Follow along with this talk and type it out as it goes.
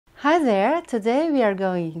Hi there! Today we are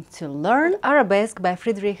going to learn Arabesque by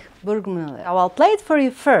Burgmüller. I will play it for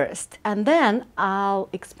you first, and then I'll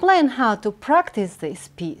explain how to practice this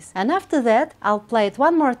piece. And after that, I'll play it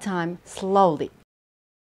one more time, slowly.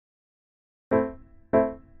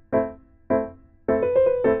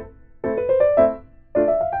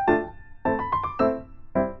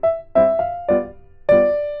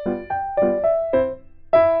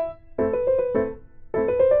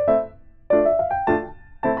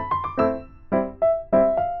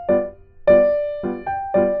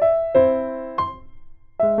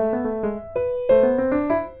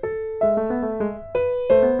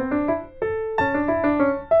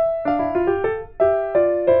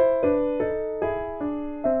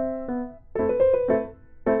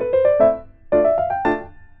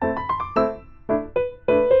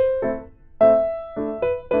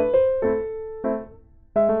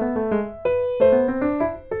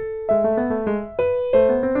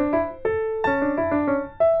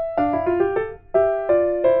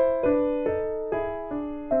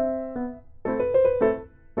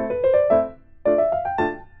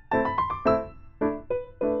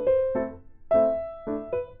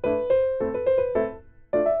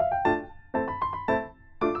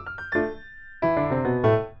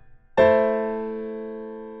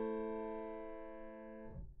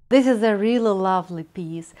 This is a really lovely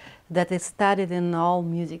piece that is studied in all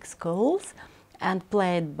music schools and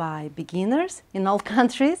played by beginners in all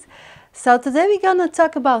countries. So today we're gonna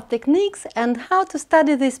talk about techniques and how to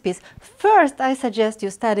study this piece. First, I suggest you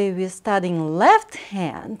study with studying left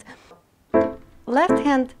hand. Left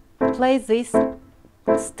hand plays these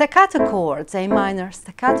staccato chords, A minor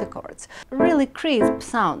staccato chords. Really crisp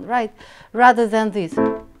sound, right? Rather than this.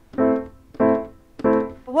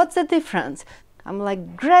 What's the difference? I'm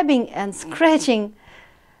like grabbing and scratching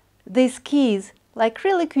these keys like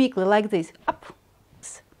really quickly, like this. Up.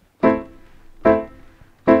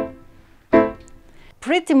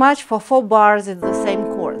 Pretty much for 4 bars it's the same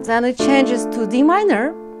chord. Then it changes to D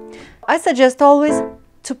minor. I suggest always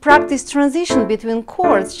to practice transition between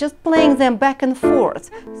chords, just playing them back and forth.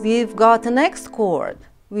 We've got the next chord,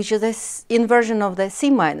 which is the inversion of the C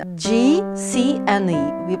minor. G, C, and E.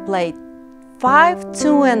 We play 5,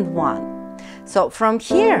 2, and 1. So from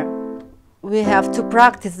here, we have to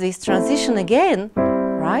practice this transition again,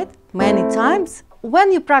 right? Many times.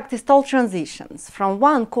 When you practiced all transitions from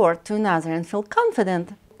one chord to another and feel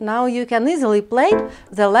confident, now you can easily play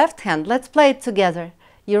the left hand. Let's play it together.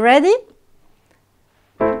 You ready?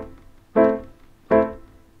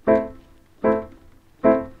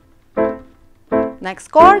 Next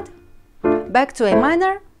chord, back to A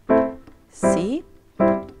minor, C,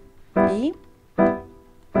 E,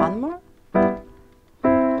 one more.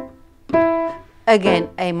 Again,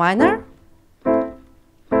 A minor,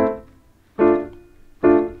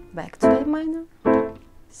 back to A minor,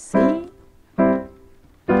 C,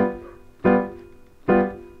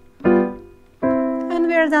 and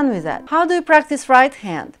we are done with that. How do you practice right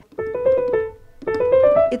hand?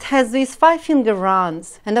 It has these 5-finger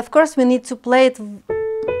rounds, and of course we need to play it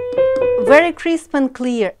very crisp and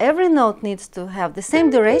clear. Every note needs to have the same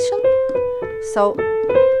duration, so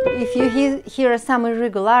if you hear some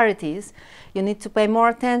irregularities, you need to pay more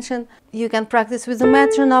attention. You can practice with the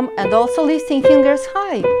metronome and also lifting fingers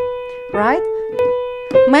high, right?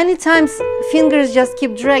 Many times fingers just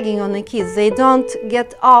keep dragging on the keys. They don't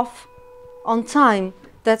get off on time.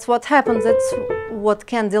 That's what happens. That's what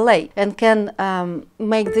can delay and can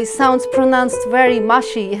make these sounds pronounced very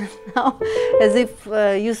mushy, you know, as if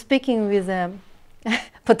you're speaking with a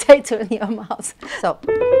potato in your mouth. So.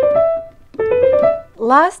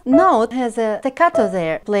 Last note has a staccato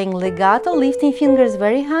there, playing legato, lifting fingers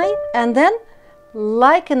very high, and then,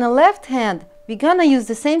 like in the left hand, we're gonna use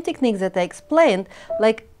the same techniques that I explained,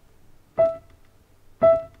 like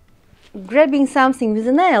grabbing something with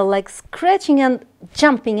a nail, like scratching and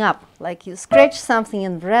jumping up, like you scratch something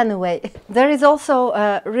and ran away. There is also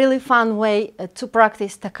a really fun way to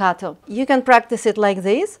practice staccato. You can practice it like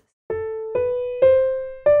this.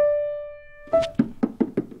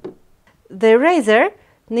 The eraser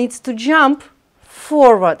needs to jump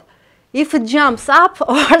forward. If it jumps up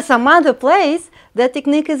or some other place, the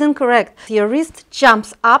technique is incorrect. Your wrist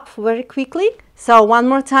jumps up very quickly. So one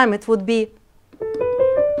more time it would be,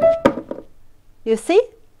 you see?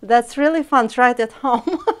 That's really fun. Try it at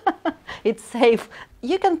home. It's safe.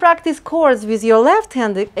 You can practice chords with your left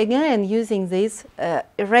hand again using this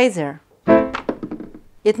eraser.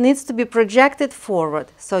 It needs to be projected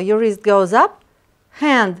forward. So your wrist goes up,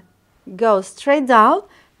 hand goes straight down,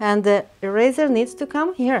 and the eraser needs to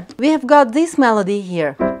come here. We have got this melody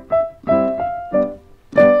here.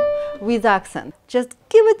 with accent. Just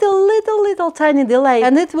give it a little tiny delay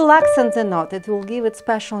and it will accent the note. It will give it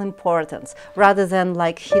special importance rather than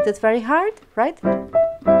like hit it very hard, right?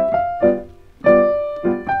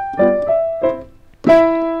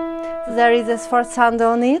 There is a sforzando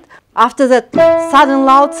on it. After that sudden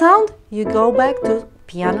loud sound, you go back to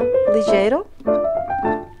piano leggero.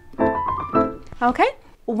 Okay?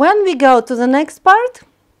 When we go to the next part,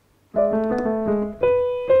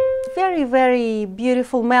 very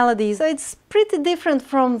beautiful melodies. So it's pretty different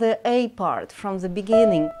from the A part, from the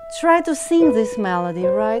beginning. Try to sing this melody,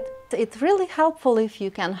 right? It's really helpful if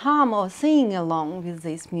you can hum or sing along with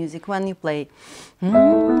this music when you play.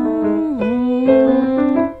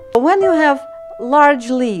 When you have large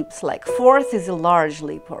leaps, like fourth is a large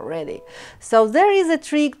leap already. So there is a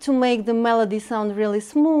trick to make the melody sound really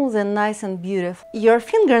smooth and nice and beautiful. Your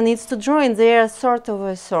finger needs to join there sort of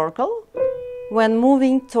a circle when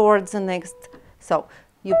moving towards the next. So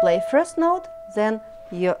you play first note, then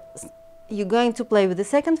you're going to play with the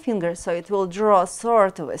second finger, so it will draw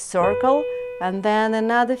sort of a circle, and then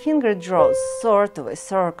another finger draws sort of a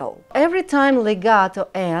circle. Every time legato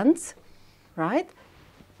ends, right,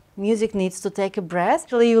 music needs to take a breath.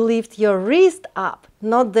 Actually, you lift your wrist up,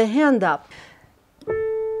 not the hand up.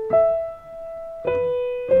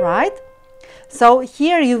 Right? So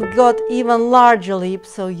here you've got even larger lip,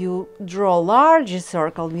 so you draw a larger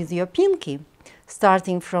circle with your pinky.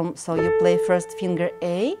 Starting from, so you play first finger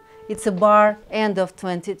A, it's a bar end of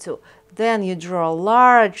 22. Then you draw a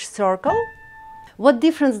large circle. What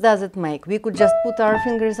difference does it make? We could just put our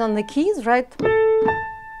fingers on the keys, right?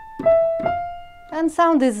 And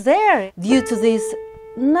sound is there due to this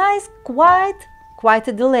nice, quite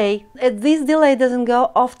a delay. This delay doesn't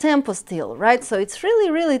go off tempo still, right? So it's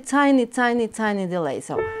really tiny delay.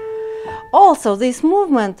 So also this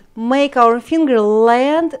movement make our finger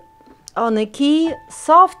land on a key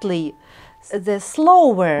softly. The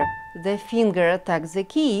slower the finger attacks the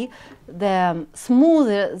key, the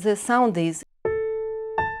smoother the sound is.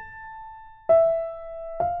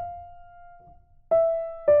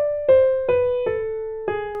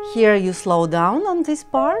 Here you slow down on this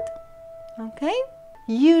part, okay?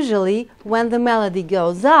 Usually when the melody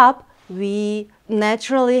goes up, we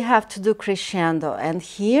naturally have to do crescendo, and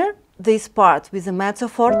here this part with the mezzo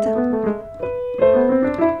forte.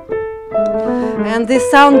 And this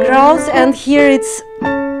sound grows, and here it's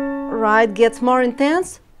right, gets more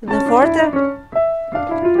intense, the forte,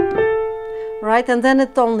 right, and then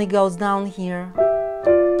it only goes down here.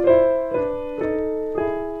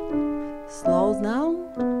 Slows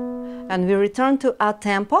down, and we return to a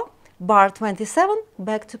tempo, bar 27,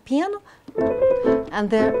 back to piano, and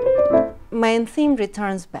the main theme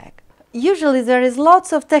returns back. Usually there is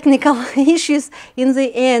lots of technical issues in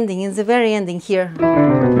the ending, in the very ending here.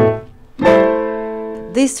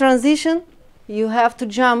 This transition, you have to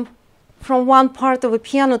jump from one part of a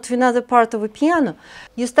piano to another part of a piano.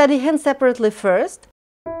 You study hands separately first.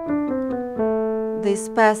 This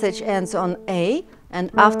passage ends on A,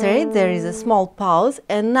 and after it there is a small pause,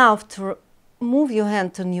 and now to move your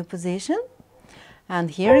hand to new position,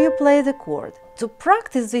 and here you play the chord. To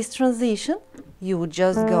practice this transition, you would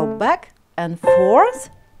just go back and forth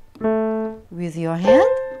with your hand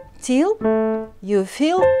till you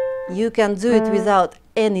feel you can do it without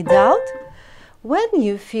any doubt. When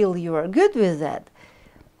you feel you are good with that,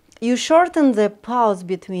 you shorten the pause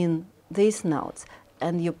between these notes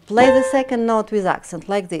and you play the second note with accent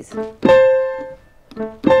like this.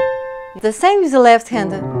 The same with the left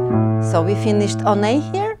hand. So we finished on A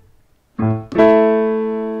here,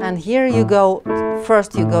 and here you go,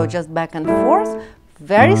 first you go just back and forth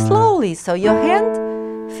very slowly, so your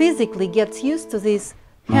hand physically gets used to this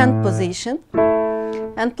hand position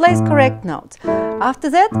and plays correct notes. After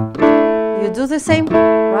that, you do the same,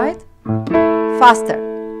 right? Faster.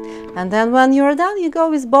 And then when you're done, you go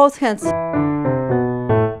with both hands.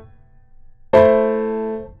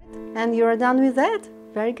 And you're done with that.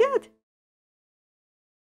 Very good.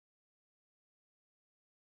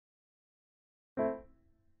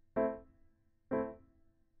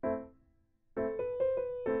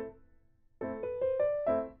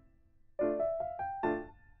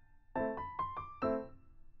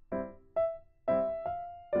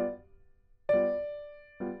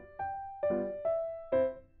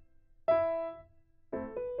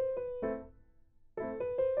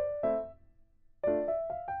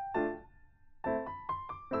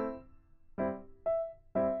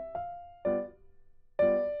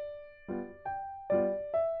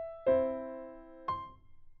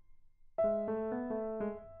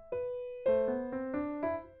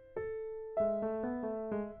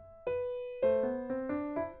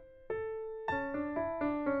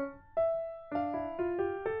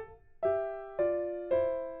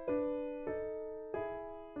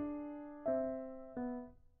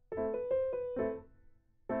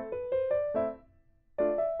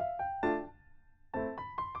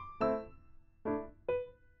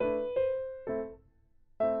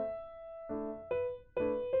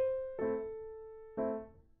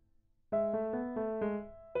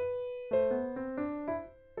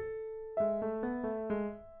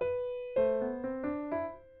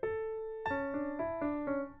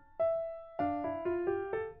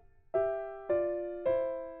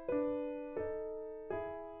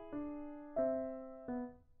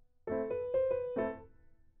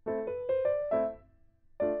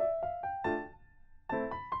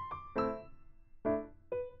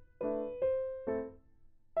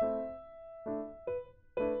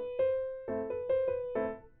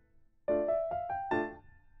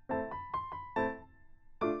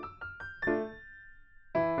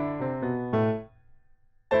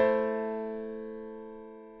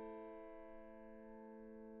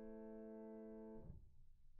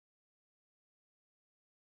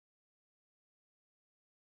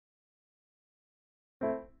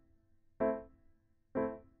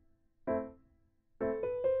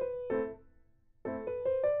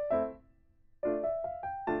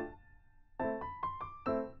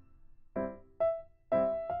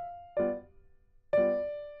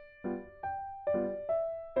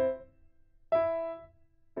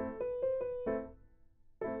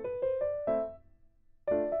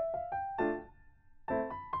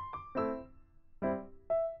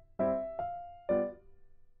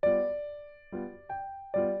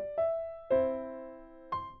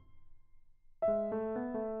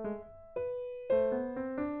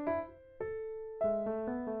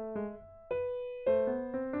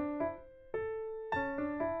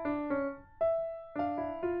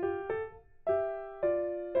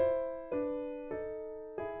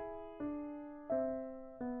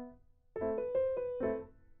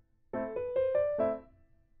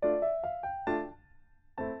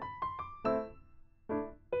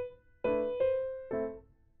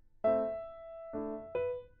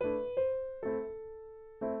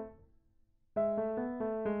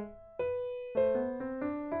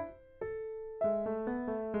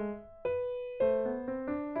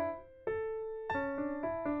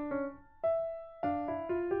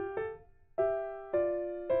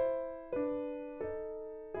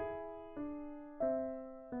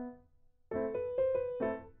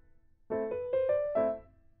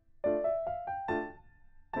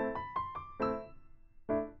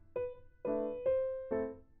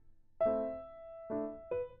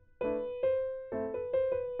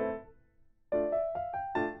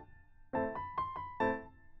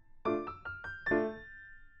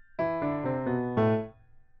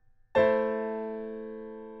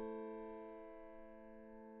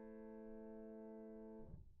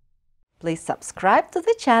 Please subscribe to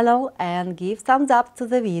the channel and give thumbs up to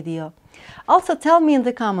the video. Also tell me in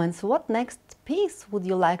the comments what next piece would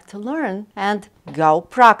you like to learn, and go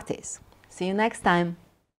practice. See you next time.